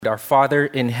Our Father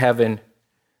in heaven,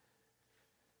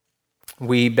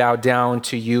 we bow down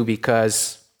to you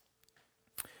because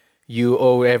you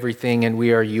owe everything and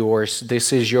we are yours.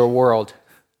 This is your world.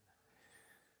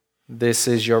 This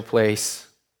is your place.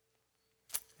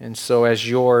 And so as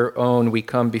your own, we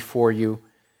come before you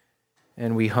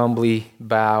and we humbly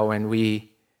bow and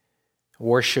we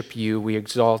worship you. We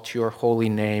exalt your holy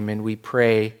name and we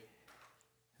pray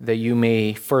that you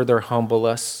may further humble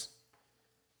us,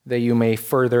 that you may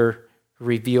further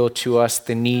reveal to us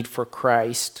the need for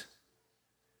Christ,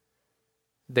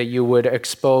 that you would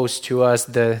expose to us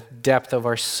the depth of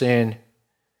our sin,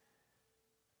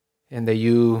 and that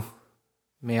you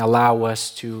may allow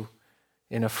us to,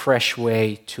 in a fresh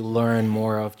way, to learn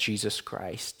more of Jesus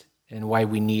Christ and why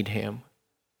we need him,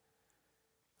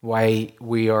 why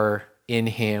we are in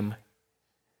him.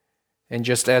 And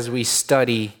just as we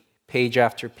study page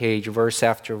after page, verse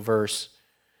after verse,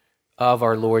 of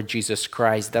our Lord Jesus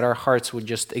Christ, that our hearts would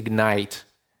just ignite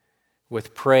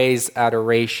with praise,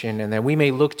 adoration, and that we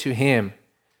may look to him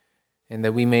and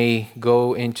that we may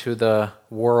go into the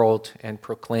world and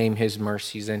proclaim his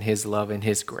mercies and his love and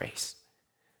his grace.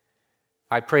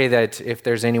 I pray that if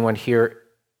there's anyone here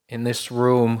in this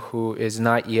room who is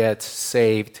not yet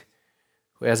saved,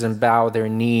 who hasn't bowed their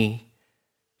knee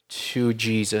to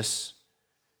Jesus,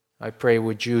 I pray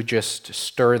would you just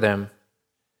stir them,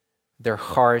 their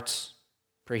hearts.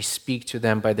 Pray, speak to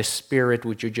them by the Spirit.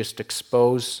 Would you just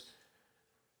expose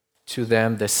to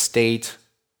them the state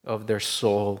of their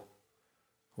soul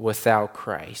without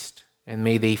Christ? And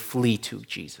may they flee to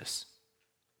Jesus.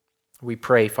 We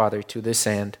pray, Father, to this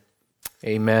end.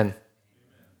 Amen.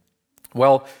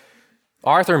 Well,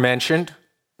 Arthur mentioned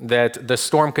that the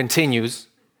storm continues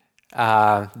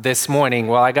this morning.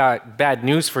 Well, I got bad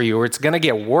news for you. It's going to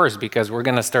get worse because we're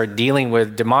going to start dealing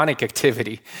with demonic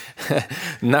activity,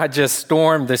 not just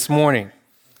storm this morning.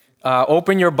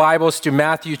 Open your Bibles to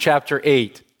Matthew chapter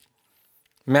 8.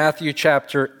 Matthew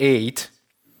chapter 8.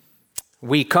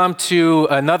 We come to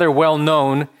another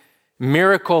well-known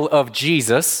miracle of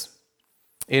Jesus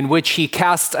in which he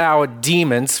cast out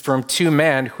demons from two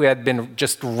men who had been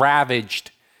just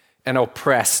ravaged and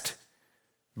oppressed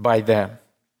by them.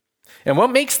 And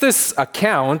what makes this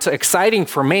account exciting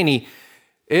for many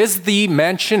is the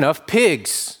mention of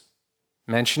pigs.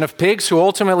 Mention of pigs who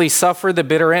ultimately suffer the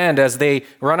bitter end as they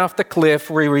run off the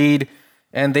cliff, we read,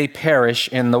 and they perish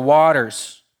in the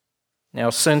waters.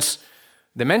 Now, since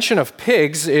the mention of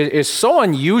pigs is so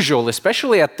unusual,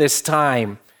 especially at this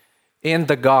time in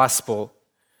the gospel,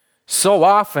 so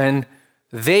often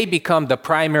they become the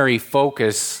primary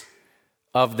focus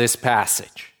of this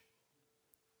passage.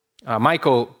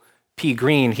 Michael P.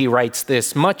 Green, he writes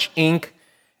this: much ink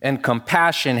and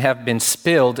compassion have been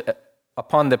spilled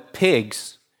upon the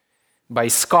pigs by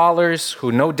scholars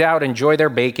who no doubt enjoy their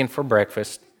bacon for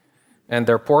breakfast and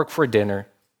their pork for dinner.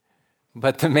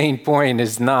 But the main point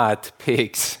is not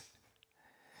pigs.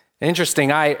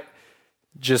 Interesting, I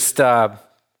just kind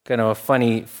of a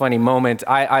funny moment.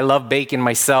 I love bacon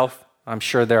myself. I'm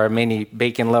sure there are many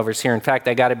bacon lovers here. In fact,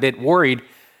 I got a bit worried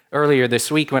earlier this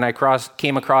week when I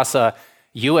came across a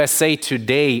USA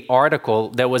Today article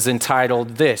that was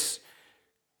entitled this: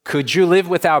 "Could you live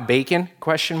without bacon?" ?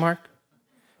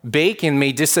 Bacon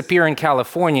may disappear in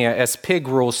California as pig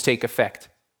rules take effect.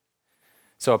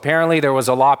 So apparently there was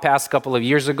a law passed a couple of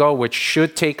years ago which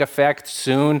should take effect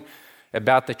soon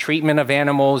about the treatment of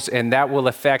animals, and that will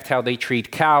affect how they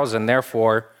treat cows, and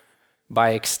therefore, by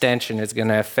extension, it's going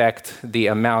to affect the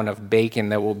amount of bacon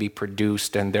that will be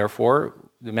produced, and therefore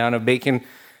the amount of bacon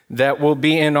that will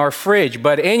be in our fridge.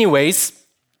 But anyways,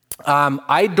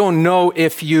 I don't know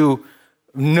if you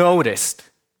noticed,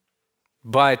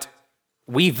 but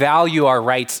we value our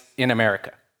rights in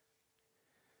America.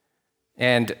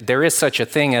 And there is such a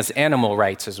thing as animal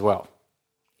rights as well.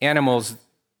 Animal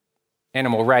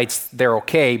rights, they're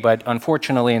okay, but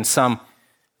unfortunately in some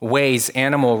ways,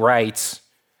 animal rights,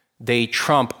 they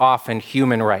trump often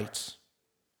human rights.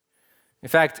 In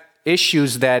fact,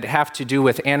 issues that have to do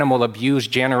with animal abuse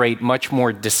generate much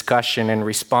more discussion and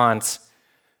response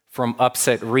from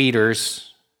upset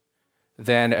readers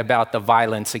than about the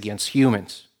violence against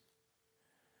humans.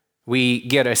 We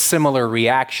get a similar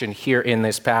reaction here in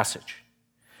this passage.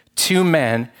 Two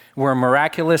men were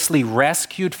miraculously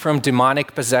rescued from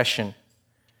demonic possession,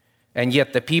 and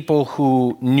yet the people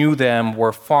who knew them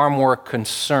were far more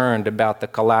concerned about the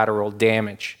collateral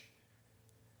damage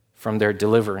from their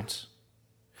deliverance.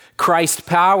 Christ's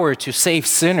power to save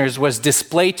sinners was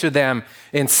displayed to them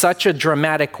in such a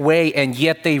dramatic way, and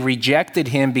yet they rejected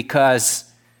him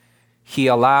because he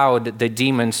allowed the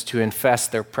demons to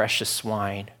infest their precious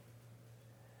swine.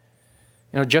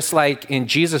 Just like in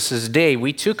Jesus' day,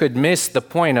 we too could miss the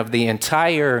point of the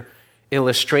entire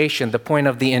illustration, the point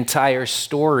of the entire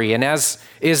story. And as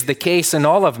is the case in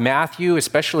all of Matthew,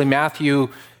 especially Matthew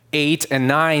 8 and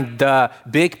 9, the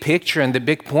big picture and the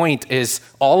big point is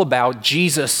all about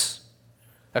Jesus.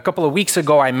 A couple of weeks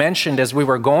ago, I mentioned as we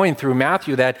were going through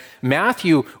Matthew that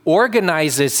Matthew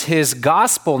organizes his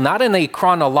gospel not in a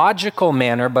chronological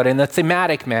manner, but in a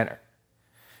thematic manner.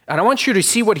 And I want you to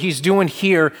see what he's doing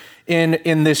here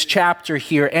in this chapter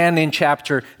here and in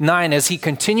chapter 9 as he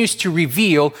continues to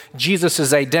reveal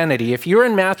Jesus' identity. If you're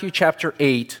in Matthew chapter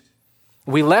 8,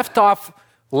 we left off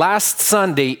last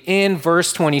Sunday in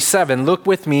verse 27. Look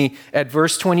with me at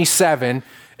verse 27,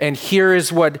 and here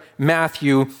is what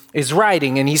Matthew is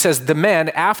writing. And he says, the men,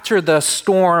 after the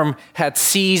storm had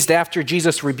ceased, after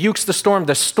Jesus rebukes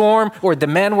the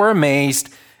men were amazed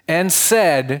and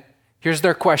said, here's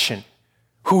their question,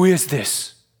 who is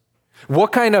this?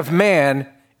 What kind of man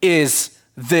is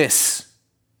this?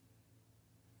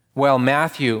 Well,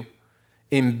 Matthew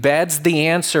embeds the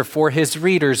answer for his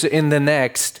readers in the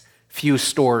next few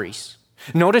stories.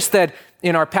 Notice that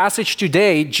in our passage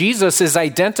today, Jesus is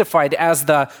identified as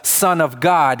the Son of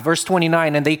God. Verse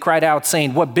 29, and they cried out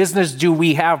saying, what business do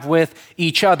we have with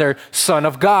each other, Son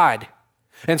of God?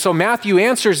 And so Matthew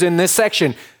answers in this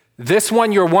section, this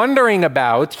one you're wondering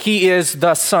about, he is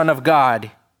the Son of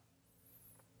God.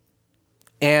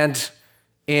 And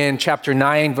in chapter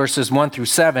 9, verses 1 through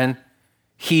 7,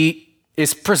 he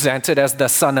is presented as the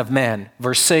Son of Man.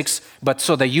 Verse 6, but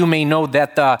so that you may know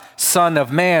that the Son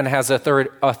of Man has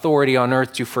authority on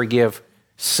earth to forgive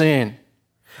sin.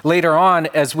 Later on,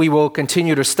 as we will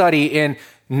continue to study in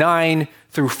 9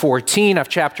 through 14 of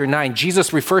chapter 9,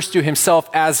 Jesus refers to himself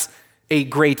as a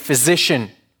great physician.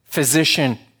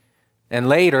 And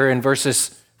later in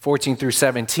verses 14 through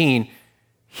 17,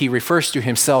 he refers to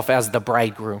himself as the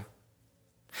bridegroom.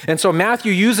 And so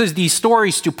Matthew uses these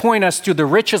stories to point us to the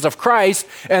riches of Christ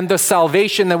and the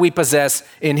salvation that we possess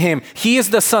in him. He is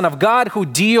the Son of God who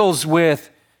deals with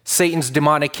Satan's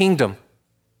demonic kingdom.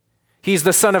 He's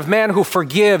the Son of Man who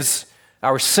forgives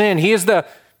our sin. He is the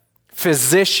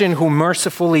physician who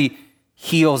mercifully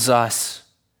heals us.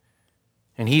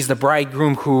 And he's the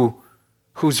bridegroom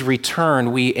whose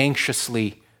return we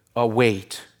anxiously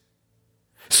await.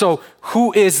 So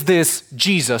who is this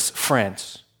Jesus,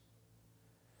 friends?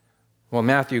 Well,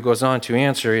 Matthew goes on to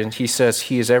answer, and he says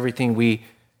he is everything we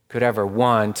could ever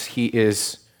want. He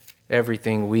is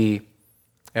everything we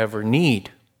ever need.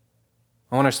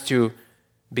 I want us to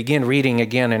begin reading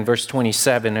again in verse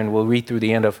 27, and we'll read through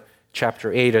the end of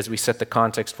chapter 8 as we set the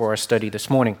context for our study this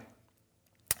morning.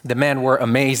 The men were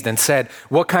amazed and said,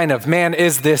 what kind of man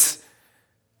is this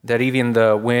that even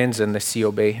the winds and the sea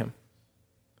obey him?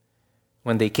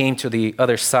 When they came to the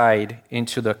other side,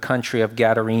 into the country of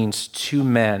Gadarenes, 2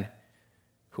 men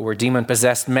who were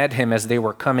demon-possessed met him as they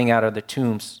were coming out of the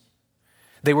tombs.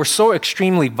 They were so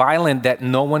extremely violent that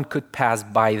no one could pass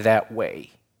by that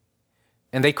way.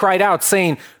 And they cried out,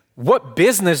 saying, what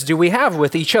business do we have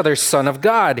with each other, Son of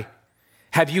God?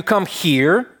 Have you come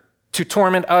here to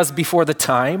torment us before the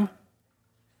time?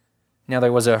 Now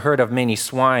there was a herd of many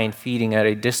swine feeding at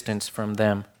a distance from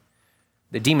them.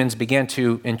 The demons began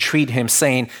to entreat him,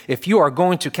 saying, if you are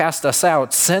going to cast us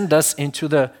out, send us into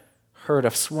the herd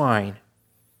of swine.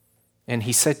 And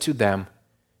he said to them,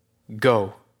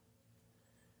 go.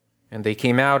 And they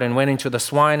came out and went into the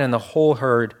swine, and the whole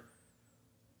herd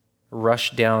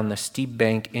rushed down the steep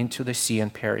bank into the sea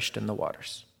and perished in the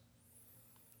waters.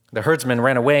 The herdsmen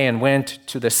ran away and went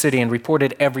to the city and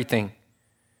reported everything,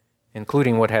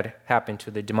 including what had happened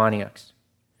to the demoniacs.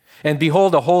 And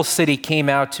behold, the whole city came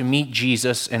out to meet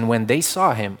Jesus, and when they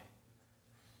saw him,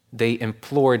 they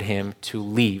implored him to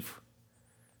leave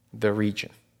the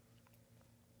region.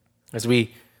 As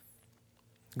we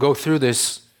go through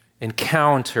this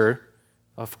encounter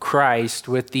of Christ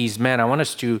with these men, I want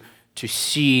us to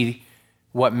see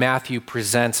what Matthew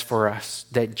presents for us,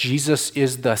 that Jesus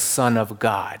is the Son of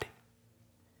God.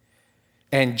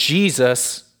 And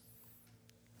Jesus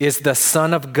is the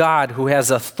Son of God who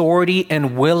has authority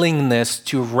and willingness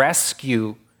to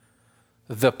rescue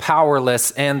the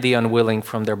powerless and the unwilling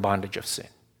from their bondage of sin.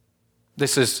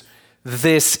 This is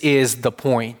the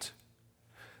point.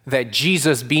 That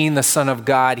Jesus, being the Son of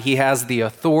God, he has the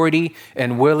authority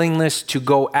and willingness to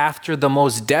go after the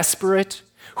most desperate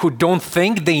who don't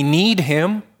think they need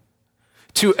him,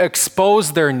 to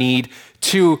expose their need,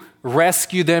 to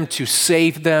rescue them, to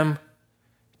save them,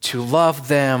 to love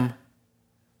them.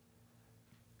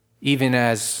 Even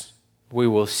as we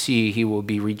will see, he will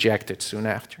be rejected soon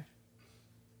after.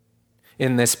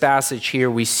 In this passage here,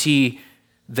 we see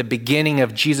the beginning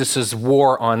of Jesus'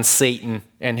 war on Satan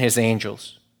and his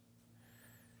angels,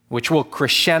 which will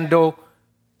crescendo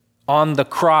on the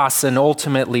cross and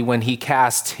ultimately when he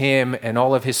casts him and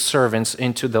all of his servants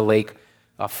into the lake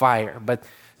of fire. But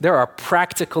there are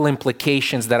practical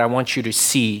implications that I want you to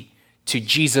see to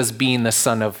Jesus being the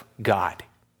Son of God.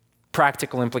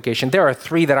 Practical implication. There are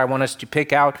three that I want us to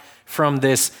pick out from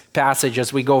this passage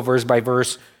as we go verse by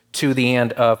verse to the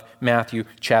end of Matthew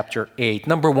chapter 8.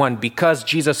 Number one, because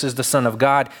Jesus is the Son of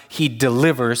God, he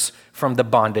delivers from the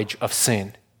bondage of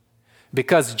sin.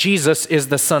 Because Jesus is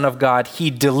the Son of God, he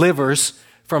delivers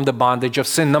from the bondage of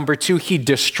sin. Number two, he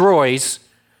destroys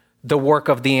the work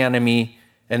of the enemy.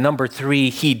 And number three,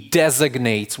 he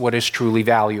designates what is truly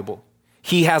valuable.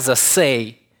 He has a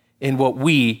say in what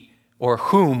we or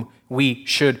whom we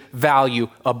should value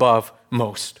above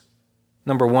most.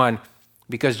 Number one,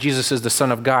 because Jesus is the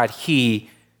Son of God, he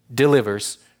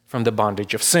delivers from the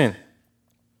bondage of sin.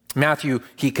 Matthew,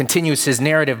 he continues his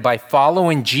narrative by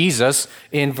following Jesus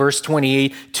in verse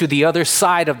 28 to the other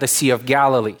side of the Sea of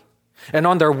Galilee. And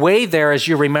on their way there, as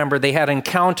you remember, they had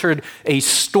encountered a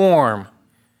storm,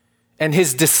 and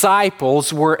his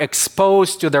disciples were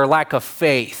exposed to their lack of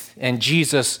faith. And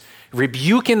Jesus,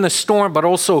 rebuking the storm, but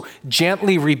also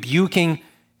gently rebuking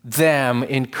them,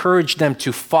 encouraged them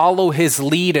to follow his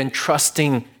lead and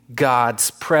trusting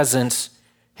God's presence,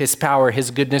 his power,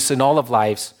 his goodness in all of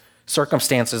life's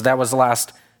circumstances. That was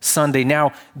last Sunday.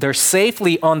 Now, they're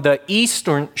safely on the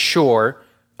eastern shore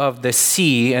of the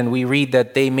sea, and we read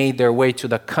that they made their way to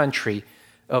the country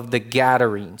of the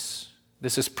Gadarenes.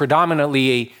 This is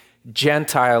predominantly a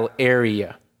Gentile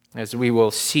area, as we will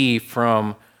see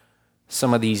from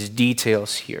some of these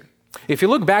details here. If you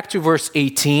look back to verse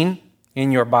 18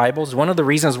 in your Bibles, one of the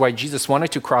reasons why Jesus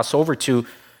wanted to cross over to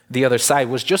the other side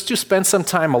was just to spend some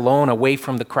time alone away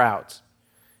from the crowds.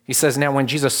 He says, now when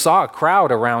Jesus saw a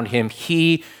crowd around him,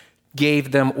 he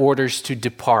gave them orders to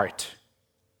depart.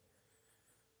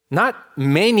 Not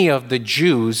many of the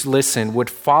Jews, listen, would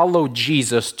follow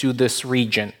Jesus to this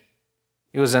region.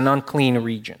 It was an unclean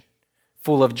region,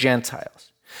 full of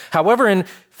Gentiles. However,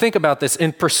 think about this,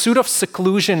 in pursuit of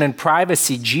seclusion and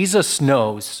privacy, Jesus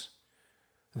knows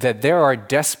that there are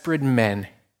desperate men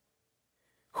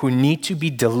who need to be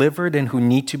delivered and who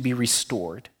need to be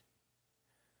restored.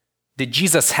 Did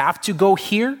Jesus have to go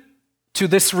here to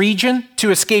this region to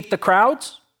escape the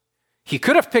crowds? He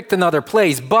could have picked another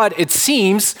place, but it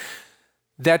seems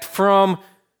that from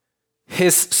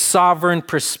his sovereign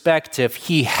perspective,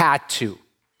 he had to.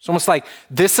 It's almost like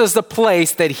this is the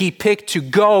place that he picked to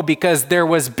go because there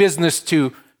was business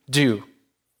to do.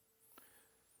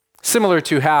 Similar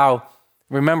to how,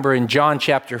 remember in John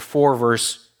chapter 4,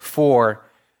 verse 4,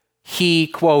 he,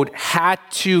 quote, had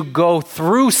to go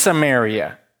through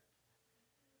Samaria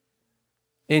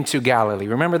into Galilee.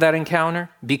 Remember that encounter?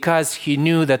 Because he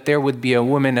knew that there would be a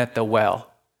woman at the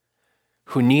well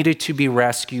who needed to be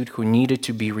rescued, who needed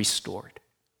to be restored.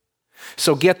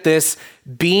 So get this,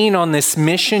 being on this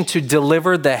mission to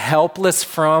deliver the helpless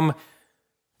from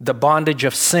the bondage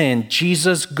of sin,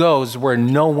 Jesus goes where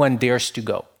no one dares to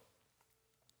go.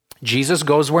 Jesus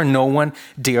goes where no one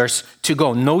dares to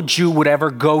go. No Jew would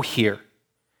ever go here.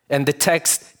 And the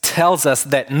text tells us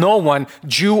that no one,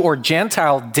 Jew or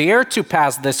Gentile, dare to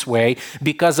pass this way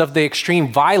because of the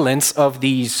extreme violence of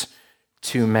these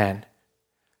two men.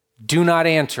 Do not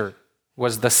enter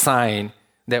was the sign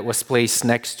that was placed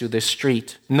next to the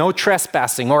street. No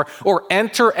trespassing or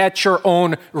enter at your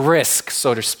own risk,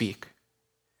 so to speak.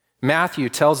 Matthew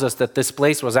tells us that this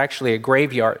place was actually a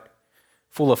graveyard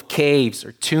full of caves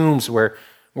or tombs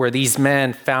where these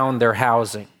men found their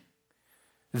housing.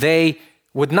 They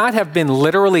would not have been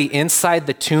literally inside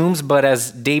the tombs, but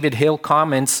as David Hill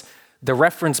comments, the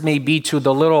reference may be to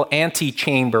the little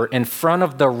antechamber in front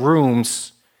of the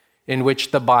rooms in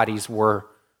which the bodies were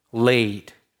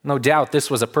laid. No doubt this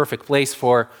was a perfect place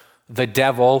for the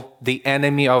devil, the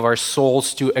enemy of our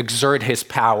souls, to exert his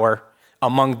power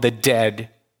among the dead.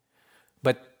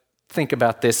 But think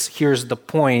about this. Here's the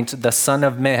point. The Son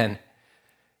of Man,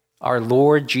 our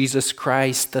Lord Jesus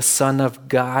Christ, the Son of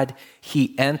God,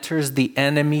 he enters the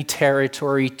enemy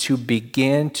territory to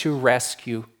begin to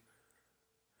rescue,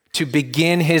 to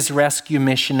begin his rescue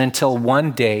mission until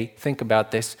one day, think about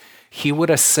this, he would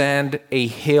ascend a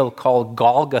hill called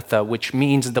Golgotha, which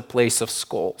means the place of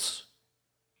skulls,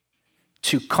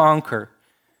 to conquer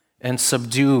and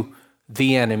subdue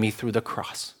the enemy through the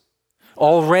cross.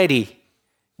 Already,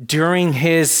 during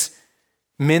his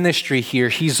ministry here,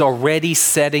 he's already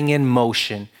setting in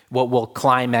motion what will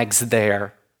climax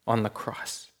there on the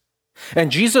cross.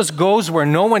 And Jesus goes where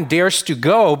no one dares to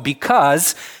go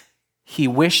because he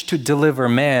wished to deliver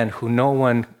man who no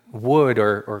one would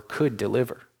or could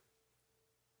deliver.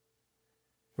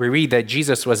 We read that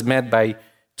Jesus was met by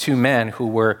two men who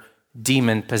were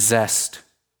demon-possessed.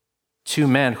 Two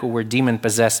men who were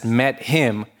demon-possessed met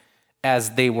him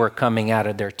as they were coming out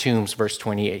of their tombs, verse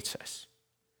 28 says.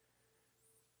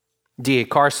 D.A.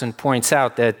 Carson points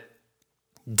out that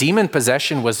demon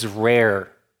possession was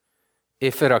rare,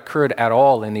 if it occurred at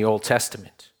all in the Old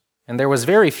Testament. And there was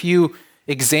very few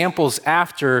examples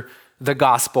after the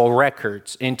gospel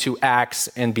records into Acts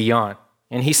and beyond.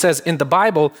 And he says, in the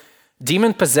Bible,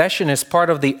 demon possession is part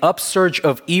of the upsurge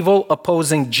of evil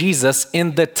opposing Jesus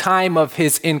in the time of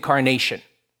his incarnation.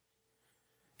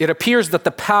 It appears that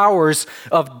the powers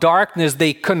of darkness,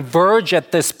 they converge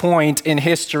at this point in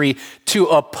history to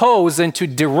oppose and to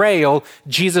derail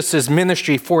Jesus'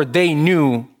 ministry, for they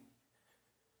knew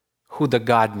who the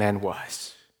God-man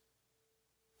was.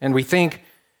 And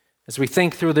as we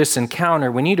think through this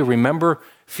encounter, we need to remember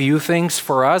a few things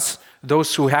for us,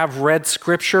 those who have read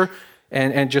Scripture,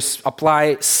 and just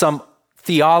apply some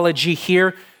theology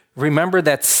here. Remember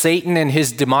that Satan and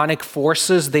his demonic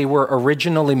forces, they were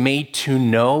originally made to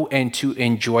know and to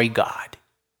enjoy God.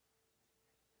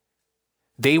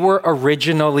 They were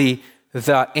originally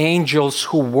the angels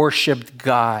who worshiped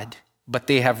God, but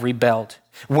they have rebelled.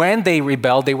 When they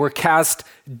rebelled, they were cast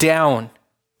down.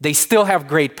 They still have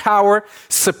great power,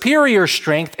 superior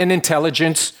strength, and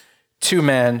intelligence to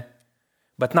man,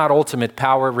 but not ultimate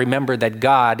power. Remember that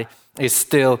God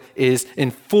is in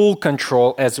full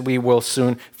control, as we will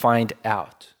soon find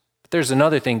out. But there's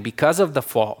another thing. Because of the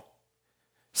fall,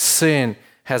 sin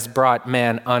has brought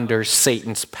man under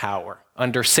Satan's power,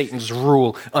 under Satan's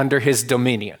rule, under his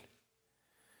dominion.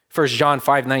 1 John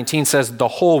 5:19 says, the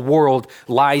whole world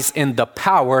lies in the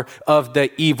power of the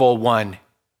evil one.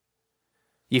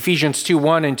 Ephesians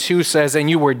 2:1 and 2 says, and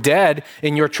you were dead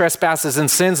in your trespasses and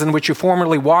sins in which you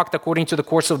formerly walked according to the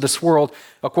course of this world,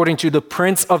 according to the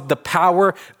prince of the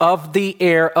power of the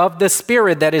air, of the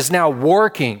spirit that is now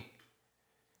working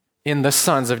in the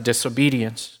sons of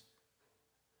disobedience.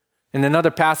 In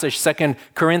another passage, 2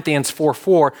 Corinthians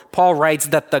 4:4, Paul writes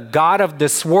that the God of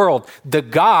this world, the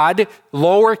God,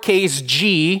 lowercase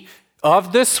g,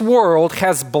 of this world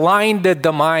has blinded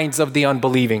the minds of the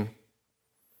unbelieving.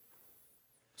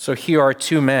 So here are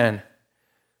two men.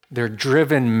 They're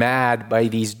driven mad by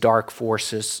these dark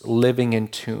forces living in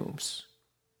tombs.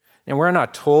 And we're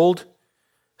not told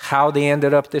how they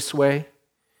ended up this way,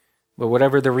 but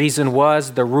whatever the reason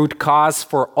was, the root cause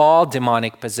for all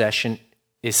demonic possession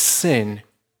is sin.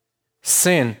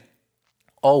 Sin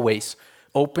always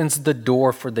opens the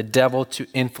door for the devil to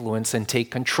influence and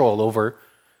take control over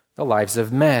the lives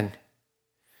of men.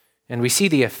 And we see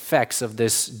the effects of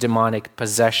this demonic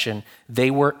possession. They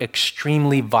were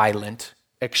extremely violent,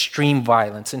 extreme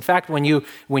violence. In fact, when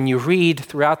you read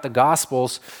throughout the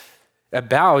Gospels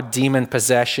about demon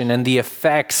possession and the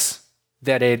effects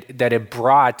that it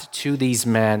brought to these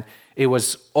men, it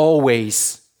was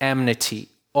always enmity,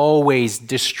 always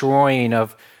destroying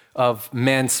of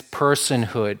men's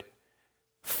personhood,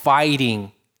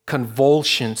 fighting,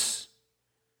 convulsions,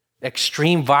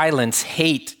 extreme violence,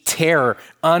 hate, terror,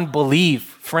 unbelief.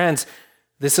 Friends,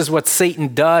 this is what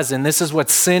Satan does, and this is what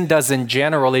sin does in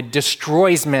general. It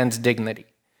destroys man's dignity.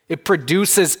 It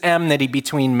produces enmity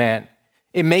between men.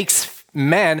 It makes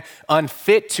men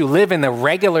unfit to live in a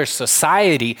regular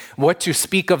society, what to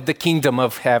speak of the kingdom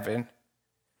of heaven.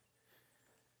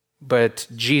 But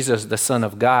Jesus, the Son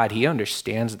of God, he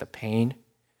understands the pain.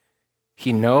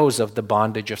 He knows of the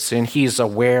bondage of sin. He is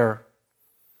aware.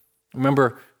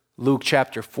 Remember Luke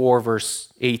chapter 4,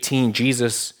 verse 18,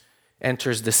 Jesus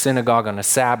enters the synagogue on a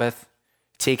Sabbath,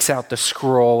 takes out the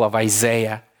scroll of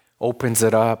Isaiah, opens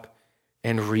it up,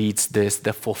 and reads this,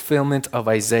 the fulfillment of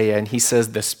Isaiah. And he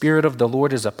says, the Spirit of the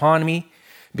Lord is upon me,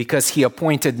 because he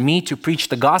appointed me to preach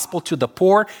the gospel to the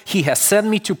poor. He has sent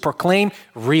me to proclaim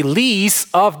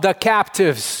release of the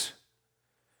captives.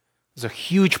 There's a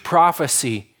huge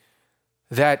prophecy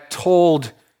that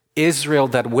told Israel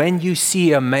that when you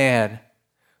see a man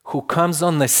who comes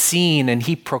on the scene and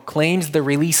he proclaims the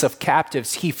release of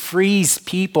captives, he frees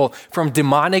people from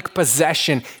demonic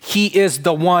possession. He is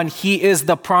the one, he is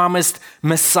the promised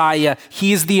Messiah.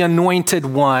 He is the anointed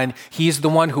one. He is the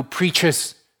one who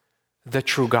preaches the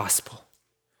true gospel.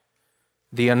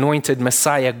 The anointed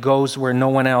Messiah goes where no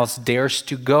one else dares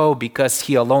to go because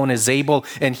he alone is able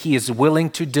and he is willing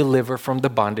to deliver from the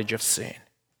bondage of sin.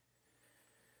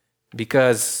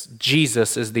 Because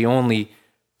Jesus is the only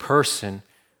person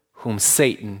whom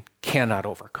Satan cannot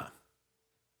overcome.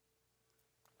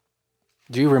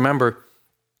 Do you remember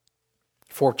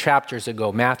 4 chapters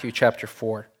ago, Matthew chapter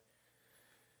 4?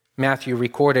 Matthew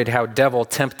recorded how devil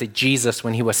tempted Jesus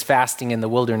when he was fasting in the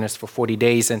wilderness for 40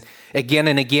 days. And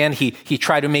again, he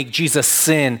tried to make Jesus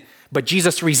sin. But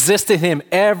Jesus resisted him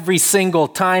every single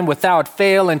time without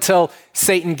fail until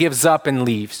Satan gives up and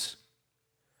leaves.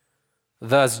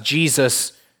 Thus,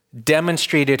 Jesus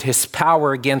demonstrated his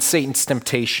power against Satan's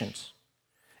temptations.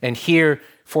 And here,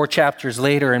 4 chapters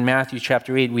later in Matthew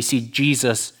chapter 8, we see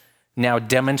Jesus now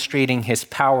demonstrating his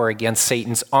power against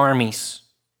Satan's armies.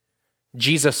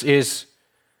 Jesus is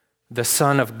the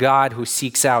Son of God who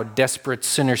seeks out desperate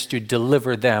sinners to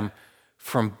deliver them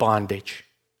from bondage.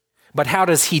 But how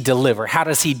does he deliver? How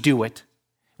does he do it?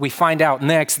 We find out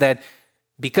next that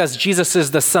because Jesus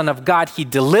is the Son of God, he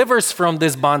delivers from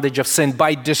this bondage of sin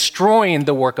by destroying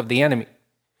the work of the enemy.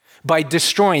 By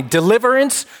destroying,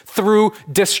 deliverance through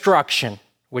destruction.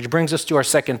 Which brings us to our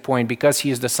second point. Because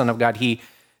he is the Son of God, he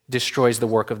destroys the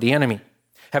work of the enemy.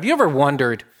 Have you ever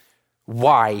wondered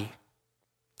why?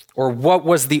 Or what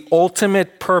was the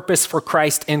ultimate purpose for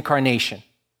Christ's incarnation?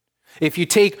 If you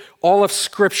take all of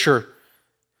Scripture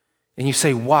and you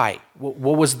say, why?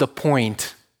 What was the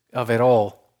point of it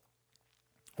all?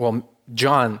 Well,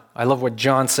 John, I love what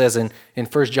John says in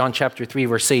 1 John chapter 3,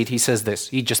 verse 8. He says this.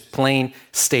 He just plain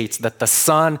states that the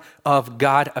Son of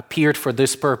God appeared for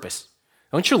this purpose.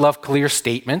 Don't you love clear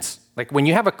statements? Like when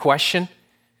you have a question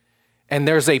and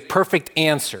there's a perfect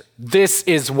answer. This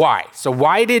is why. So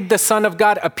why did the Son of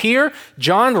God appear?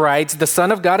 John writes, the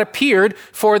Son of God appeared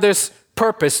for this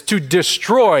purpose, to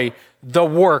destroy the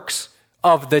works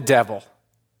of the devil.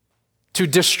 To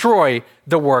destroy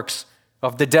the works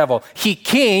of the devil. He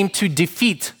came to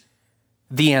defeat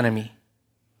the enemy.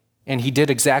 And he did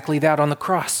exactly that on the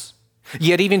cross.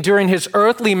 Yet even during his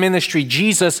earthly ministry,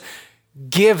 Jesus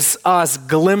gives us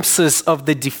glimpses of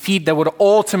the defeat that would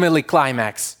ultimately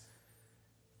climax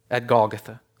at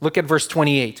Golgotha. Look at verse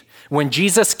 28. When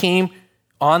Jesus came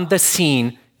on the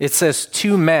scene, it says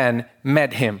 2 men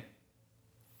met him.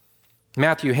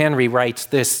 Matthew Henry writes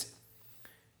this.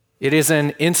 It is an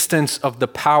instance of the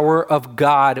power of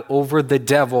God over the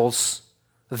devils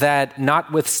that,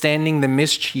 notwithstanding the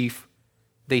mischief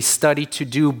they studied to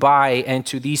do by and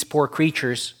to these poor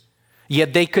creatures,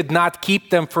 yet they could not keep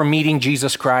them from meeting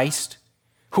Jesus Christ,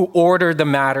 who ordered the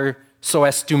matter so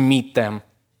as to meet them.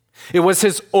 It was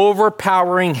his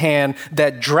overpowering hand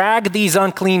that dragged these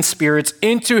unclean spirits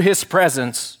into his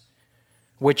presence,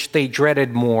 which they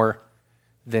dreaded more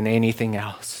than anything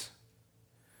else.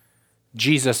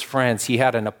 Jesus, friends, he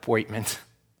had an appointment.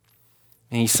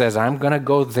 And he says, I'm going to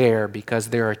go there because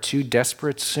there are 2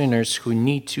 desperate sinners who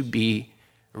need to be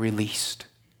released.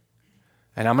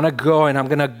 And I'm going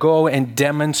to go and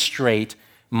demonstrate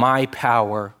my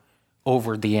power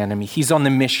over the enemy. He's on the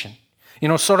mission. You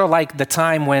know, sort of like the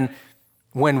time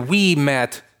when we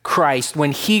met Christ,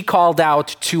 when he called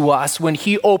out to us, when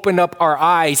he opened up our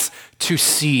eyes to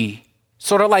see.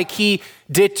 Sort of like he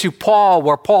did to Paul,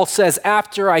 where Paul says,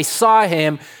 after I saw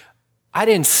him, I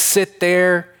didn't sit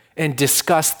there and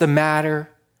discuss the matter.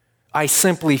 I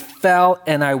simply fell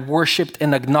and I worshiped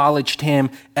and acknowledged him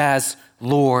as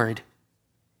Lord.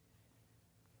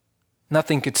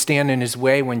 Nothing could stand in his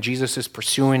way when Jesus is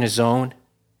pursuing his own.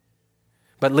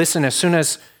 But listen, as soon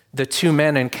as the 2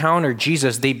 men encounter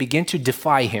Jesus, they begin to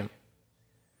defy him.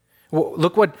 Well,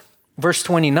 look what verse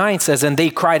 29 says, and they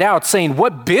cried out, saying,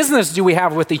 what business do we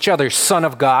have with each other, Son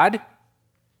of God?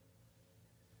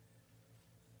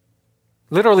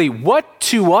 Literally, what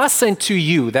to us and to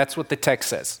you? That's what the text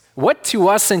says. What to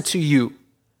us and to you?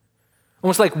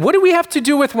 Almost like, what do we have to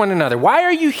do with one another? Why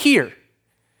are you here?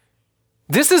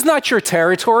 This is not your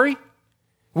territory.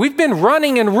 We've been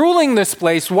running and ruling this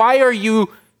place. Why are you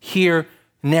here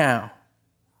now?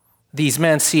 These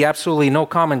men see absolutely no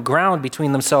common ground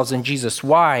between themselves and Jesus.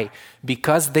 Why?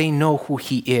 Because they know who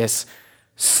he is,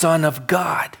 Son of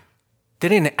God. They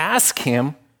didn't ask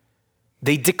him.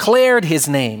 They declared his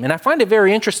name. And I find it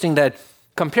very interesting that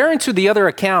comparing to the other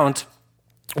account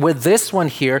with this one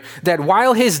here, that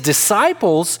while his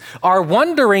disciples are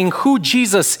wondering who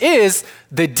Jesus is,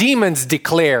 the demons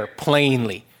declare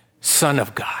plainly, Son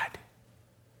of God.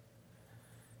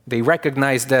 They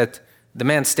recognize that the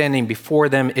man standing before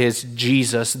them is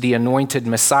Jesus, the anointed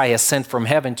Messiah sent from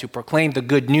heaven to proclaim the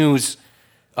good news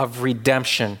of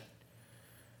redemption,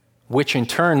 which in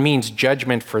turn means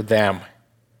judgment for them.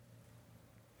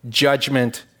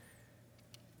 Judgment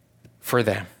for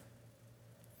them.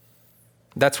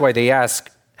 That's why they ask,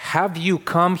 have you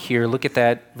come here? Look at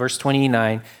that, verse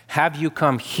 29. Have you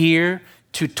come here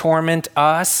to torment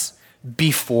us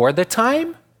before the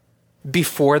time?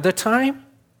 Before the time?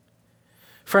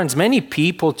 Friends, many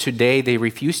people today, they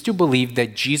refuse to believe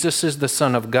that Jesus is the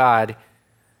Son of God,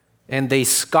 And they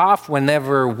scoff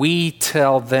whenever we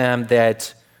tell them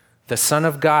that the Son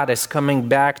of God is coming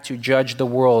back to judge the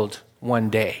world one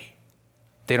day.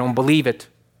 They don't believe it.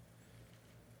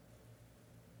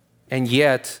 And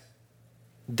yet,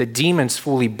 the demons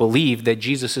fully believe that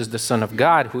Jesus is the Son of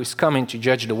God who is coming to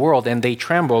judge the world, and they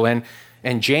tremble.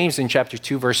 And James in chapter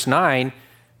 2, verse 9,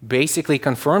 basically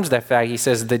confirms that fact. He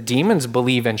says the demons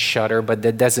believe and shudder, but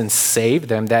that doesn't save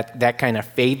them. That kind of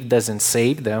faith doesn't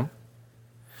save them.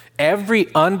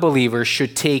 Every unbeliever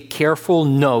should take careful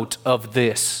note of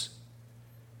this.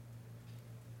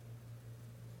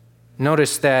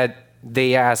 Notice that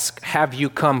they ask, have you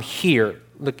come here?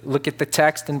 Look at the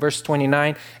text in verse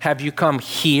 29. Have you come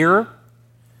here?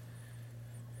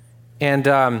 And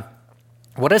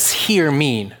what does here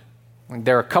mean?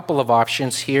 There are a couple of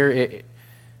options here.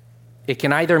 It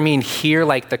can either mean here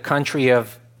like the country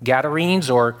of Gadarenes,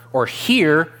 or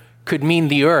here could mean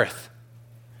the earth.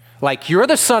 Like, you're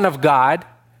the Son of God.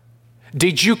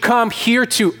 Did you come here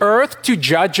to earth to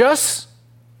judge us?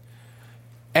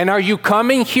 And are you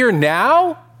coming here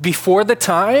now before the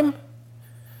time?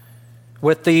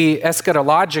 With the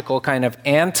eschatological kind of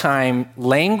end-time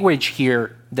language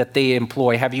here that they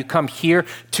employ. Have you come here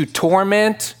to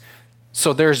torment?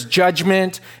 So there's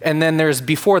judgment, and then there's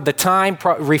before the time,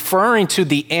 referring to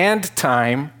the end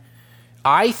time.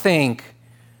 I think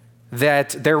that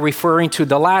they're referring to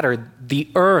the latter, the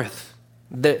earth.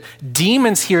 The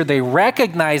demons here, they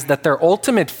recognize that their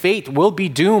ultimate fate will be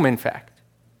doom, in fact.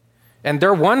 And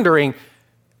they're wondering,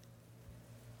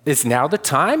 is now the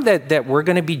time that we're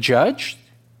going to be judged?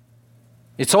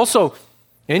 It's also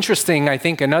interesting, I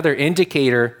think, another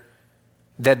indicator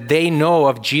that they know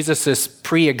of Jesus'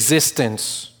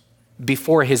 pre-existence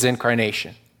before his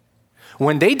incarnation.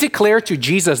 When they declare to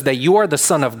Jesus that you are the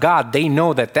Son of God, they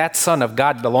know that that Son of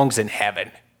God belongs in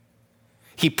heaven.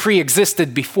 He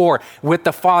pre-existed before with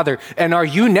the Father. And are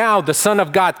you now the Son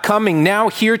of God coming now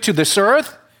here to this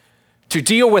earth to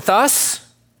deal with us?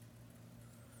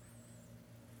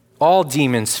 All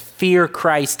demons fear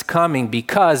Christ coming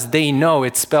because they know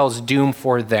it spells doom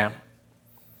for them.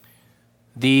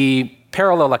 The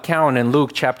parallel account in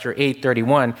Luke chapter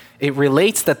 8:31, it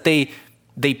relates that they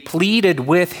pleaded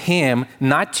with him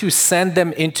not to send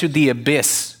them into the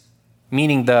abyss,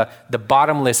 meaning the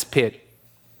bottomless pit,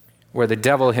 where the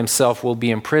devil himself will be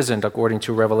imprisoned, according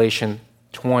to Revelation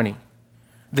 20.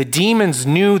 The demons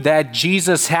knew that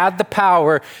Jesus had the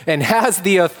power and has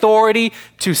the authority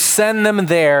to send them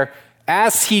there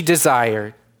as he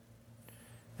desired.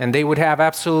 And they would have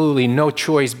absolutely no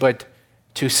choice but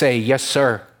to say, yes,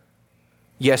 sir.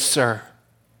 Yes, sir.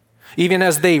 Even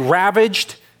as they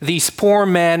ravaged these poor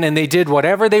men and they did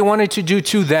whatever they wanted to do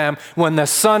to them, when the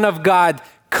Son of God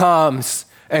comes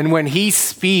and when he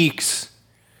speaks,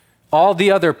 all the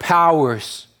other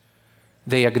powers,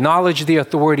 they acknowledge the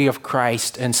authority of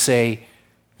Christ and say,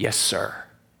 yes, sir.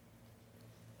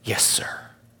 Yes, sir.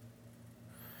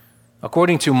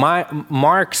 According to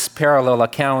Mark's parallel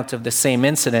account of the same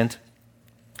incident,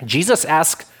 Jesus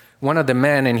asked one of the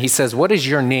men and he says, what is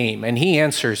your name? And he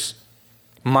answers,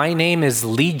 my name is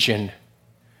Legion,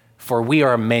 for we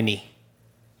are many.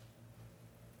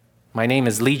 My name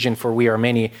is Legion, for we are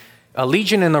many. A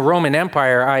legion in the Roman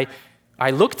Empire,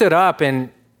 I looked it up and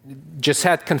just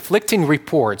had conflicting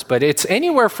reports, but it's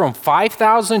anywhere from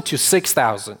 5,000 to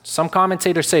 6,000. Some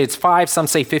commentators say it's 5, some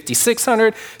say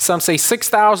 5,600, some say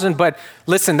 6,000, but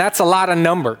listen, that's a lot of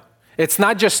number. It's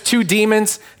not just 2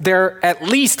 demons, there are at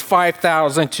least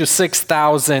 5,000 to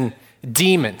 6,000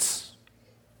 demons.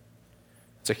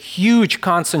 It's a huge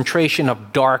concentration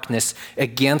of darkness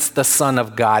against the Son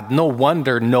of God. No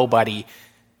wonder nobody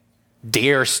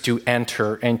dares to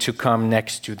enter and to come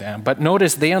next to them. But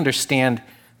notice they understand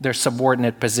their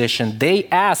subordinate position. They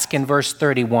ask in verse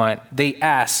 31, they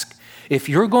ask, if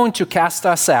you're going to cast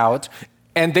us out,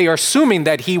 and they are assuming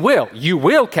that he will, you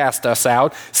will cast us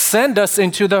out, send us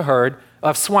into the herd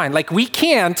of swine. Like, we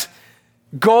can't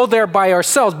go there by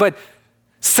ourselves, but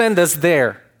send us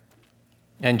there.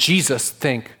 And Jesus,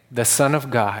 think, the Son of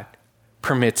God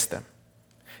permits them.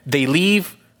 They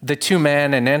leave the 2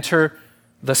 men and enter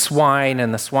the swine,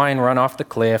 and the swine run off the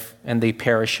cliff and they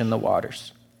perish in the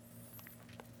waters.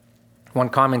 One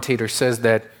commentator says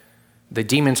that the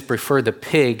demons prefer the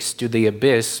pigs to the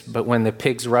abyss, but when the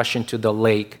pigs rush into the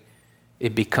lake,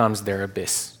 it becomes their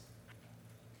abyss.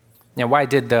 Now, why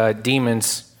did the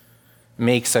demons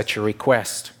make such a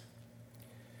request?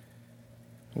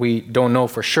 We don't know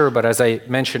for sure, but as I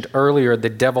mentioned earlier, the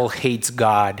devil hates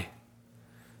God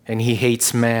and he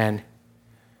hates man.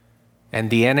 And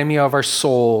the enemy of our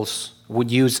souls would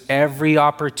use every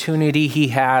opportunity he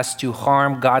has to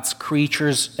harm God's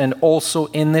creatures, and also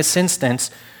in this instance,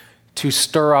 to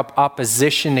stir up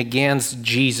opposition against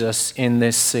Jesus in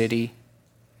this city.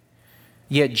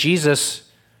 Yet Jesus,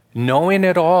 knowing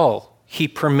it all, he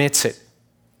permits it.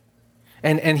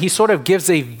 And he sort of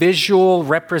gives a visual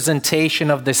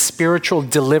representation of the spiritual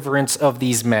deliverance of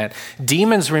these men.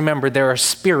 Demons, remember, there are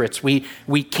spirits.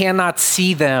 We cannot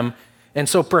see them. And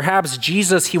so perhaps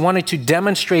Jesus, he wanted to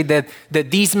demonstrate that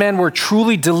these men were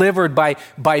truly delivered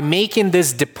by making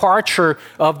this departure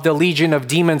of the legion of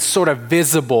demons sort of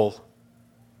visible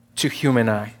to human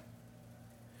eye.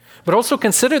 But also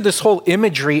consider this whole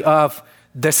imagery of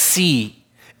the sea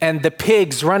and the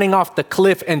pigs running off the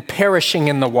cliff and perishing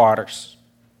in the waters.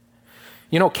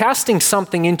 You know, casting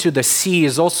something into the sea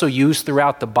is also used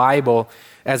throughout the Bible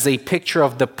as a picture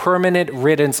of the permanent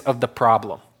riddance of the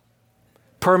problem.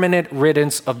 Permanent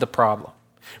riddance of the problem.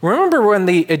 Remember when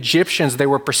the Egyptians, they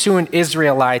were pursuing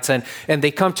Israelites and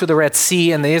they come to the Red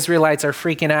Sea and the Israelites are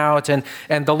freaking out and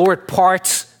the Lord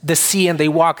parts the sea and they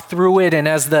walk through it, and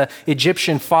as the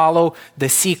Egyptians follow, the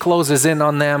sea closes in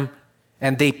on them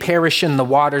and they perish in the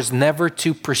waters, never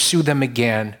to pursue them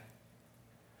again.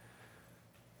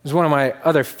 This is one of my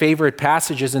other favorite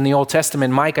passages in the Old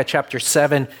Testament, Micah chapter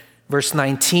 7, verse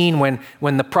 19,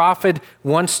 when the prophet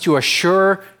wants to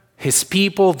assure his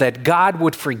people that God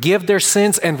would forgive their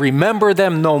sins and remember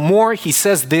them no more. He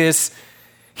says this,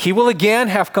 "He will again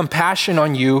have compassion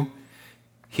on you.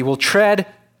 He will tread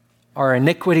our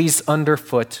iniquities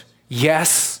underfoot.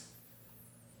 Yes,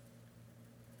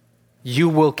 you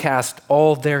will cast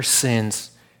all their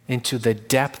sins into the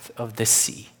depth of the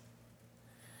sea."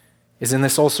 Isn't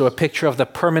this also a picture of the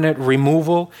permanent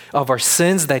removal of our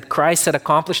sins that Christ had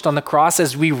accomplished on the cross,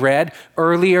 as we read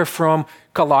earlier from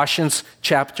Colossians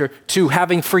chapter 2,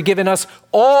 having forgiven us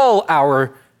all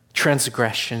our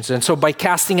transgressions? And so by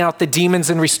casting out the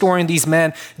demons and restoring these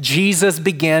men, Jesus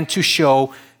began to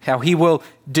show how he will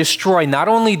destroy not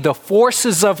only the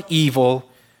forces of evil,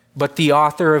 but the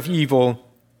author of evil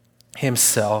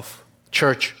himself.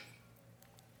 Church,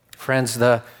 friends,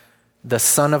 the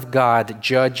Son of God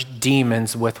judged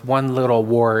demons with one little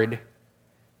word: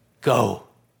 go.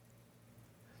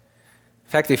 In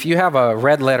fact, if you have a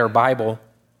red letter Bible,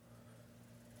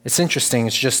 it's interesting.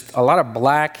 It's just a lot of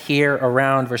black here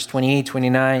around verse 28,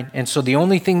 29. And so the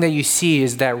only thing that you see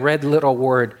is that red little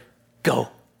word, go.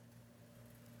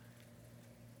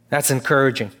 That's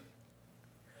encouraging.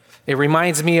 It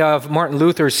reminds me of Martin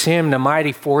Luther's hymn, "The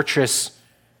Mighty Fortress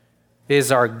is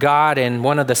our God," and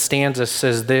one of the stanzas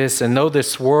says this: "And though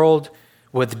this world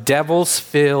with devils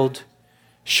filled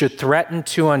should threaten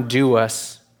to undo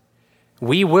us,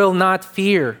 we will not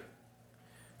fear,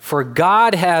 for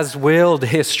God has willed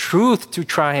his truth to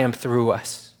triumph through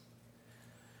us.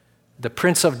 The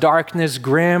prince of darkness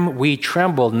grim, we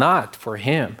tremble not for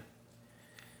him.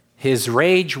 His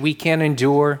rage we can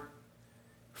endure,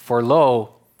 for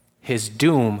lo, his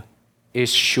doom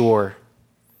is sure.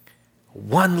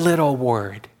 One little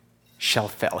word shall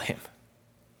fell him."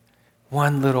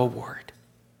 One little word.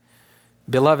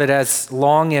 Beloved, as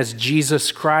long as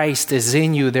Jesus Christ is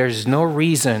in you, there's no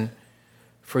reason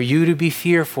for you to be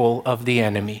fearful of the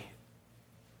enemy.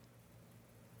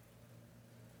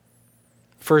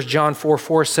 1 John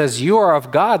 4:4 says, "You are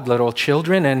of God, little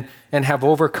children, and have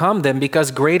overcome them,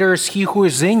 because greater is he who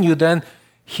is in you than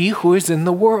he who is in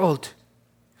the world."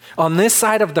 On this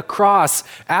side of the cross,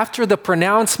 after the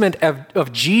pronouncement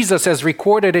of Jesus as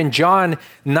recorded in John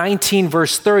 19,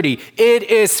 verse 30, "It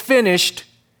is finished,"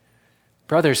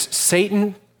 brothers,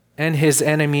 Satan and his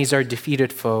enemies are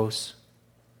defeated foes.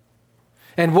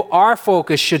 And our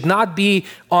focus should not be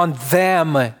on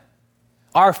them.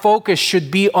 Our focus should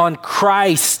be on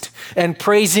Christ and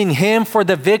praising him for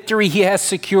the victory he has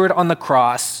secured on the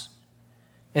cross.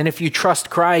 And if you trust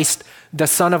Christ, the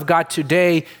Son of God,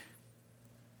 today,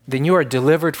 then you are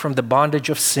delivered from the bondage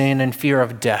of sin and fear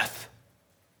of death.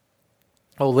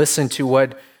 Oh, listen to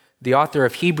what the author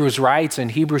of Hebrews writes in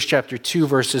Hebrews chapter 2,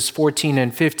 verses 14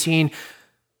 and 15.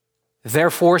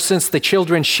 "Therefore, since the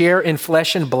children share in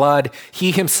flesh and blood,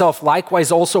 he himself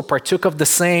likewise also partook of the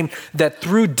same, that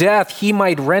through death he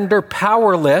might render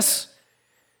powerless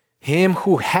him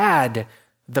who had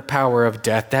the power of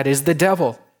death, that is, the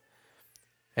devil,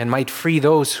 and might free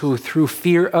those who through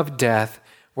fear of death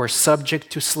were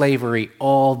subject to slavery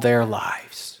all their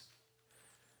lives."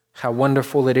 How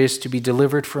wonderful it is to be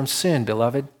delivered from sin,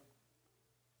 beloved.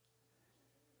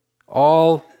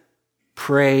 All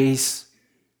praise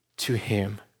to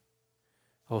him.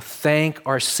 Oh, thank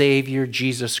our Savior,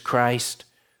 Jesus Christ,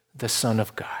 the Son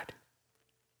of God.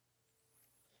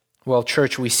 Well,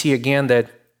 church, we see again that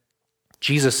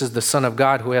Jesus is the Son of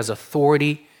God who has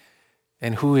authority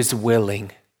and who is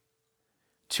willing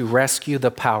to rescue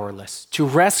the powerless, to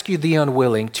rescue the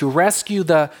unwilling, to rescue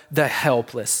the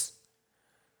helpless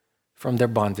from their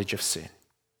bondage of sin.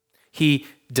 He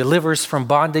delivers from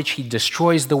bondage, he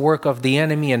destroys the work of the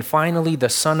enemy, and finally, the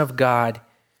Son of God,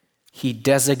 he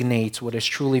designates what is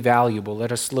truly valuable.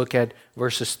 Let us look at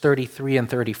verses 33 and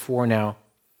 34 now.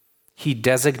 He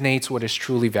designates what is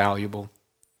truly valuable.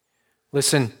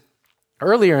 Listen,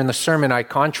 earlier in the sermon, I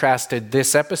contrasted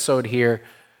this episode here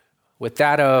with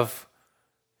that of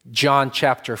John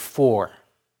chapter 4,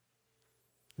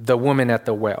 the woman at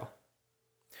the well.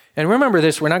 And remember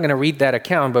this, we're not going to read that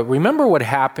account, but remember what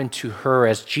happened to her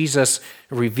as Jesus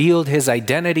revealed his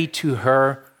identity to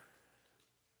her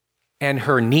and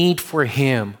her need for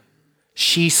him.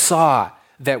 She saw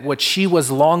that what she was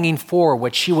longing for,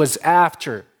 what she was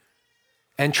after,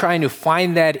 and trying to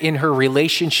find that in her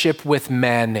relationship with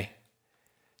men,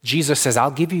 Jesus says, I'll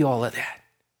give you all of that.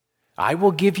 I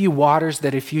will give you waters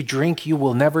that if you drink, you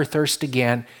will never thirst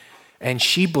again. And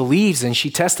she believes and she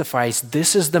testifies,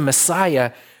 this is the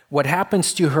Messiah. What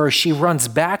happens to her? She runs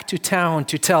back to town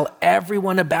to tell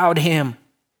everyone about him.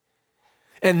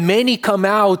 And many come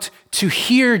out to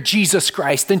hear Jesus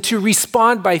Christ and to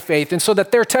respond by faith. And so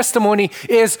that their testimony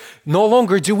is no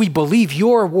longer do we believe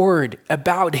your word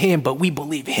about him, but we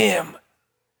believe him.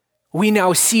 We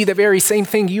now see the very same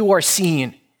thing you are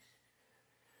seeing.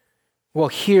 Well,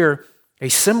 here, a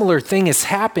similar thing is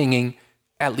happening,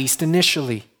 at least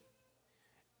initially.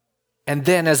 And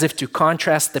then, as if to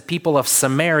contrast the people of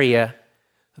Samaria,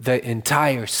 the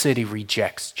entire city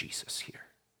rejects Jesus here.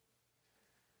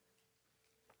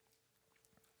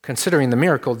 Considering the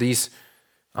miracle,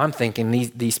 I'm thinking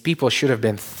these people should have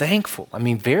been thankful. I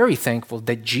mean, very thankful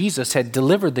that Jesus had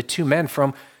delivered the two men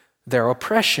from their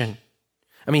oppression.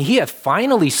 I mean, he had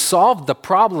finally solved the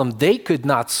problem they could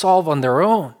not solve on their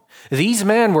own. These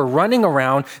men were running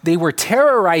around, they were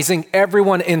terrorizing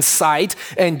everyone in sight,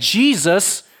 and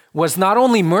Jesus was not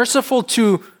only merciful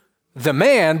to the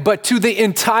man, but to the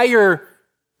entire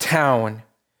town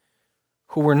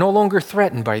who were no longer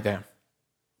threatened by them.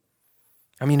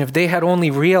 I mean, if they had only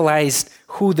realized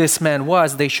who this man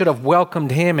was, they should have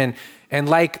welcomed him and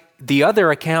like the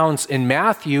other accounts in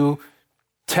Matthew,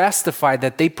 testified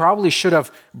that they probably should have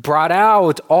brought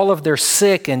out all of their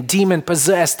sick and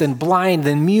demon-possessed and blind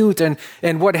and mute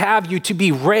and what have you to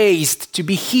be raised, to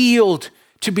be healed,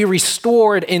 to be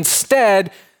restored.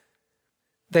 Instead,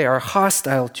 they are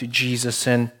hostile to Jesus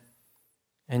and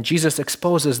Jesus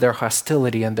exposes their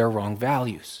hostility and their wrong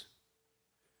values.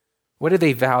 What do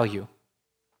they value?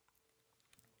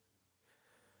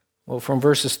 Well, from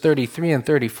verses 33 and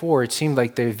 34, it seemed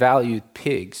like they valued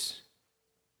pigs.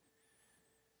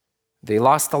 They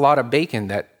lost a lot of bacon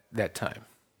that time.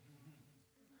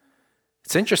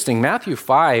 It's interesting, Matthew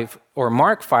 5, or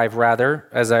Mark 5 rather,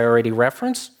 as I already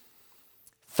referenced,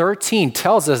 13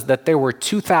 tells us that there were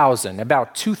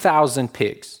about 2,000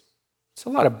 pigs. It's a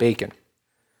lot of bacon.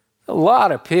 A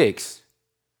lot of pigs.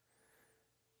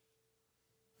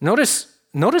 Notice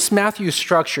Matthew's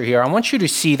structure here. I want you to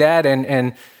see that,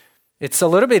 and it's a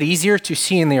little bit easier to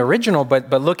see in the original,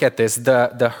 but look at this.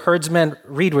 The herdsmen,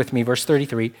 read with me, verse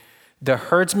 33. The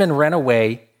herdsmen ran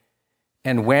away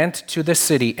and went to the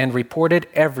city and reported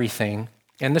everything.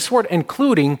 And this word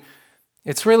including,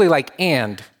 it's really like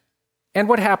and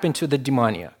what happened to the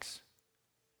demoniacs.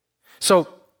 So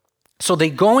they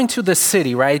go into the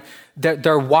city, right?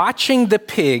 They're watching the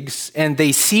pigs and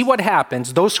they see what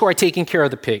happens, those who are taking care of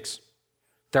the pigs.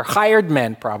 They're hired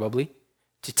men probably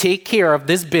to take care of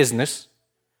this business.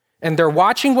 And they're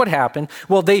watching what happened.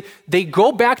 Well, they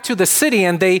go back to the city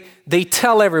and they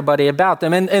tell everybody about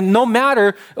them. And no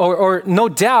matter, or no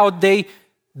doubt, they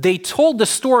told the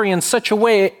story in such a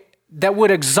way that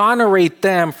would exonerate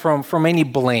them from any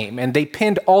blame. And they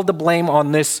pinned all the blame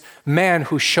on this man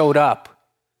who showed up,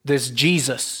 this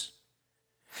Jesus.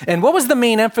 And what was the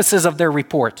main emphasis of their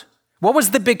report? What was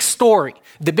the big story?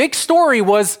 The big story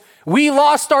was, we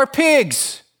lost our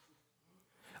pigs.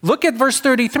 Look at verse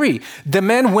 33. The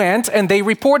men went and they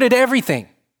reported everything.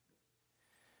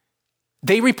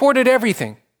 They reported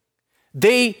everything.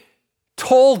 They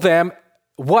told them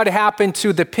what happened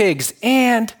to the pigs.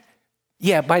 And,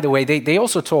 yeah, by the way, they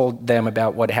also told them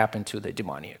about what happened to the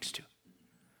demoniacs too.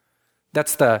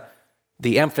 That's the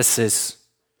emphasis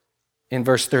in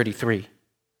verse 33.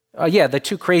 The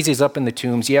two crazies up in the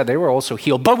tombs, they were also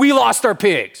healed, but we lost our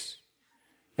pigs.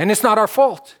 And it's not our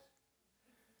fault.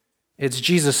 It's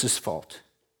Jesus' fault.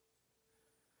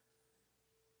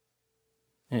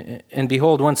 And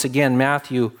behold, once again,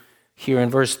 Matthew, here in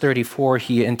verse 34,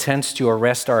 he intends to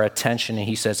arrest our attention and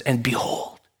he says, and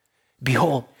behold,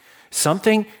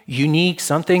 something unique,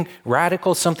 something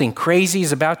radical, something crazy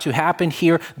is about to happen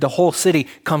here. The whole city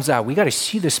comes out. We got to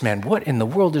see this man. What in the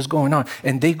world is going on?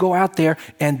 And they go out there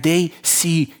and they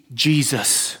see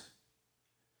Jesus.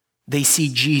 They see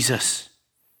Jesus.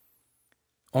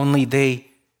 Only they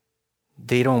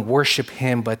don't worship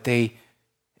him, but they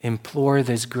implore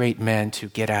this great man to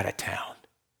get out of town.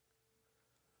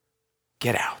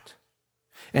 Get out.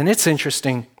 And it's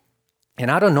interesting, and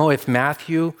I don't know if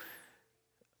Matthew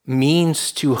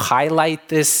means to highlight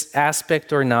this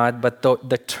aspect or not, but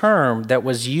the term that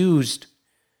was used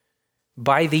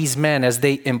by these men as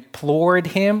they implored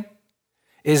him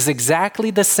is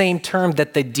exactly the same term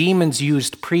that the demons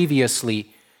used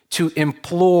previously to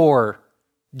implore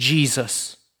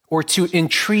Jesus or to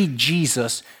entreat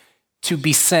Jesus to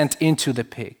be sent into the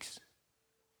pigs.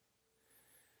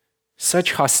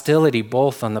 Such hostility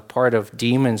both on the part of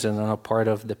demons and on the part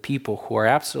of the people who are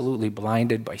absolutely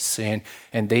blinded by sin,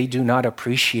 and they do not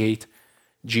appreciate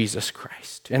Jesus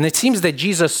Christ. And it seems that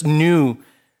Jesus knew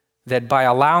that by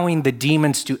allowing the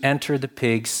demons to enter the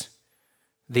pigs,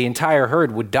 the entire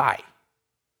herd would die.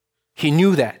 He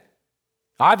knew that.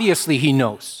 Obviously, he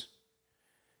knows.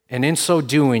 And in so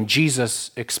doing, Jesus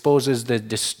exposes the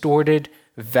distorted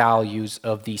values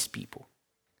of these people.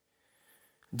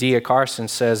 D.A. Carson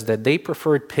says that they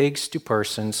preferred pigs to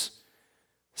persons,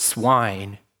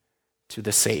 swine to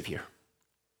the Savior.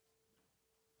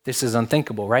 This is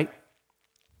unthinkable, right?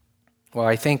 Well,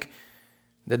 I think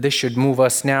that this should move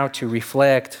us now to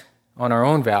reflect on our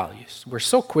own values. We're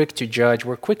so quick to judge.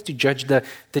 We're quick to judge the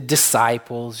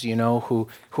disciples, who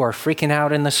are freaking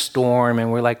out in the storm. And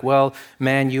we're like, well,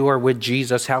 man, you are with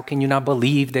Jesus. How can you not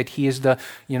believe that he is the,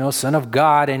 Son of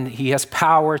God and he has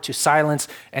power to silence?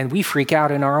 And we freak out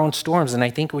in our own storms. And I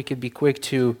think we could be quick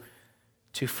to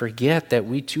forget that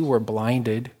we too were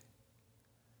blinded,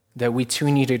 that we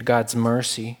too needed God's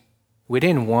mercy. We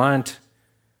didn't want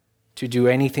to do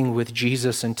anything with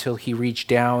Jesus until he reached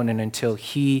down and until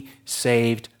he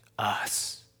saved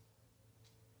us.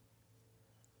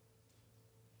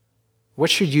 What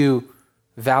should you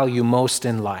value most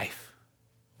in life?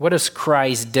 What does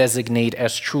Christ designate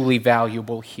as truly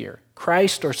valuable here?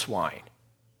 Christ or swine?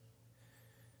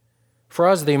 For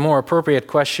us, the more appropriate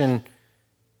question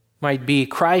might be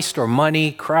Christ or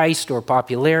money, Christ or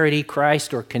popularity,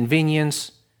 Christ or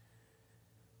convenience.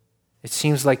 It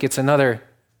seems like it's another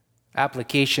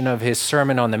application of his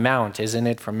Sermon on the Mount, isn't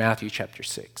it, from Matthew chapter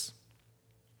 6.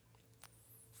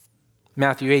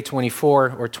 Matthew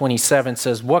 8:24 or 27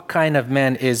 says, what kind of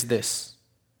man is this?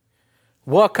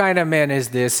 What kind of man is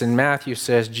this? And Matthew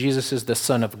says, Jesus is the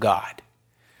Son of God,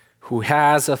 who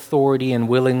has authority and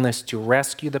willingness to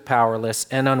rescue the powerless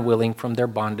and unwilling from their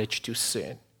bondage to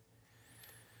sin.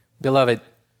 Beloved,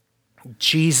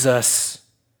 Jesus,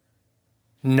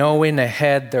 knowing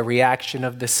ahead the reaction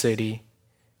of the city,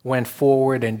 went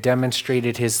forward and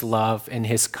demonstrated his love and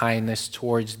his kindness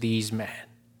towards these men.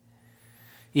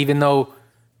 Even though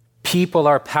people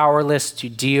are powerless to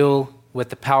deal with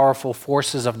the powerful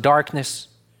forces of darkness,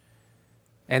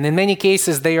 and in many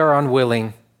cases they are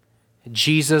unwilling,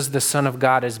 Jesus, the Son of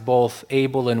God, is both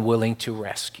able and willing to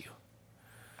rescue.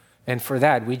 And for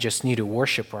that, we just need to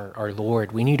worship our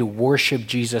Lord. We need to worship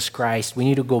Jesus Christ. We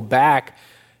need to go back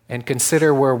and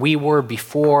consider where we were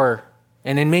before.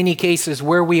 And in many cases,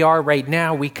 where we are right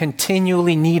now, we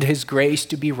continually need his grace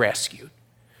to be rescued,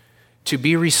 to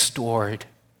be restored.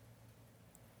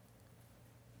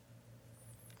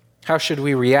 How should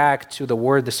we react to the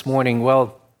word this morning?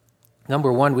 Well,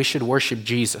 number one, we should worship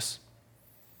Jesus.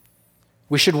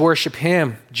 We should worship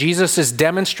him. Jesus is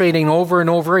demonstrating over and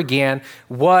over again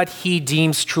what he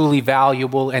deems truly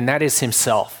valuable, and that is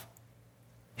himself.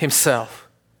 Himself.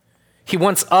 He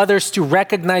wants others to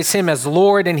recognize him as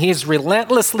Lord, and he is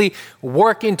relentlessly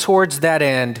working towards that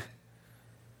end,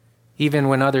 even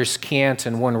when others can't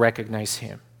and won't recognize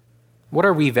him. What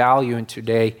are we valuing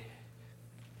today?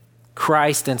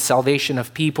 Christ and salvation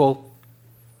of people,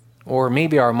 or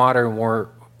maybe our modern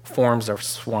forms of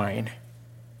swine?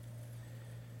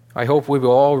 I hope we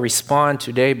will all respond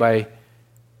today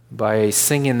by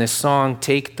singing this song,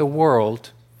 Take the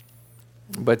World,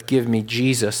 but Give Me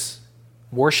Jesus.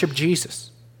 Worship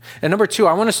Jesus. And number two,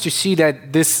 I want us to see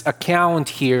that this account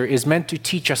here is meant to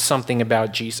teach us something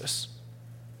about Jesus.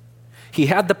 He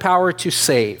had the power to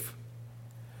save.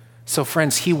 So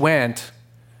friends, he went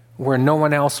where no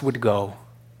one else would go.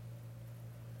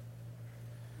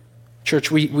 Church,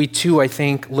 we too, I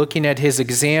think, looking at his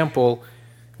example,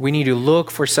 we need to look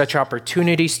for such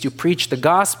opportunities to preach the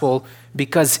gospel,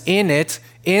 because in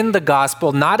the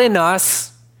gospel, not in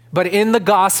us, but in the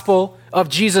gospel of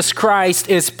Jesus Christ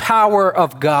is power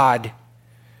of God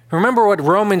Remember what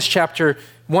Romans chapter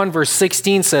 1 verse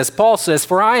 16 says. Paul says,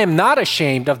 "For I am not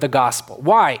ashamed of the gospel."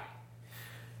 Why?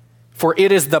 "For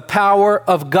it is the power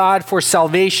of God for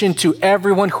salvation to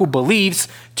everyone who believes,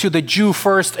 to the Jew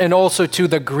first and also to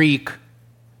the Greek."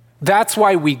 That's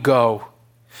why we go.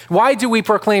 Why do we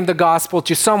proclaim the gospel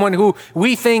to someone who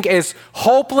we think is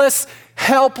hopeless,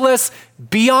 helpless,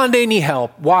 beyond any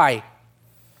help? Why?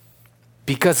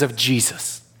 Because of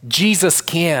Jesus. Jesus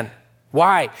can.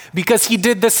 Why? Because he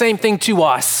did the same thing to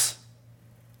us.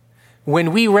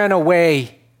 When we ran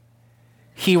away,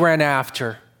 he ran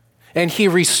after. And he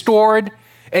restored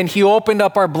and he opened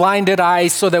up our blinded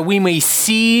eyes so that we may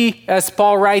see, as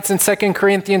Paul writes in 2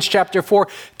 Corinthians chapter 4,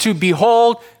 to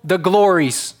behold the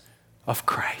glories of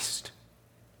Christ.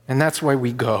 And that's why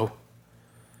we go.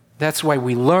 That's why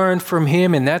we learn from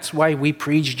him, and that's why we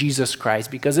preach Jesus Christ,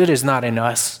 because it is not in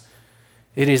us.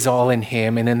 It is all in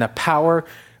him and in the power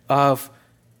of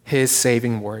his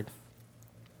saving word.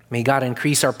 May God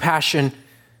increase our passion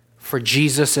for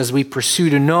Jesus as we pursue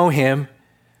to know him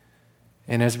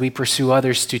and as we pursue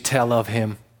others to tell of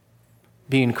him.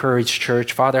 Be encouraged,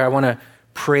 church. Father, I want to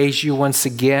praise you once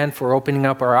again for opening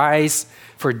up our eyes,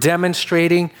 for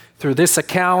demonstrating through this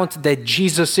account that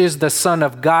Jesus is the Son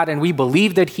of God, and we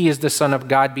believe that he is the Son of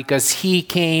God because he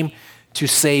came to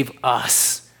save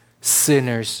us,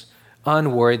 sinners,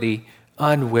 unworthy,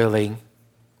 unwilling.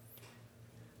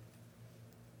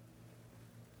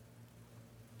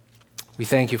 We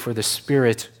thank you for the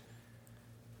Spirit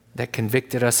that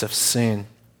convicted us of sin,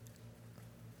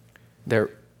 that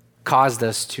caused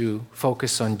us to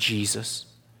focus on Jesus,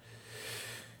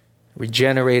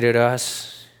 regenerated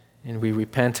us, and we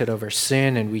repented of our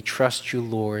sin, and we trust you,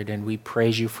 Lord, and we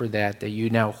praise you for that you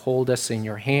now hold us in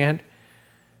your hand,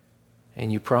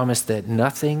 and you promise that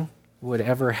nothing would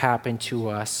ever happen to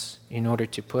us in order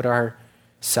to put our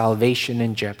salvation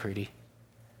in jeopardy.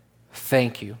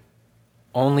 Thank you.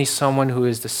 Only someone who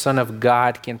is the Son of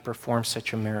God can perform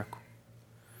such a miracle.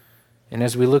 And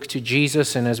as we look to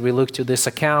Jesus and as we look to this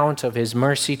account of his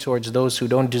mercy towards those who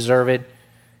don't deserve it,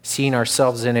 seeing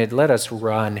ourselves in it, let us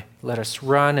run. Let us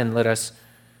run and let us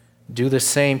do the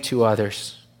same to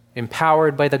others.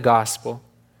 Empowered by the gospel,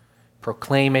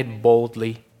 proclaim it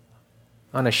boldly,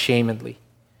 unashamedly,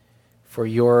 for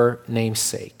your name's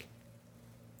sake.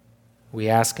 We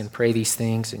ask and pray these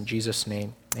things in Jesus'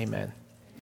 name. Amen.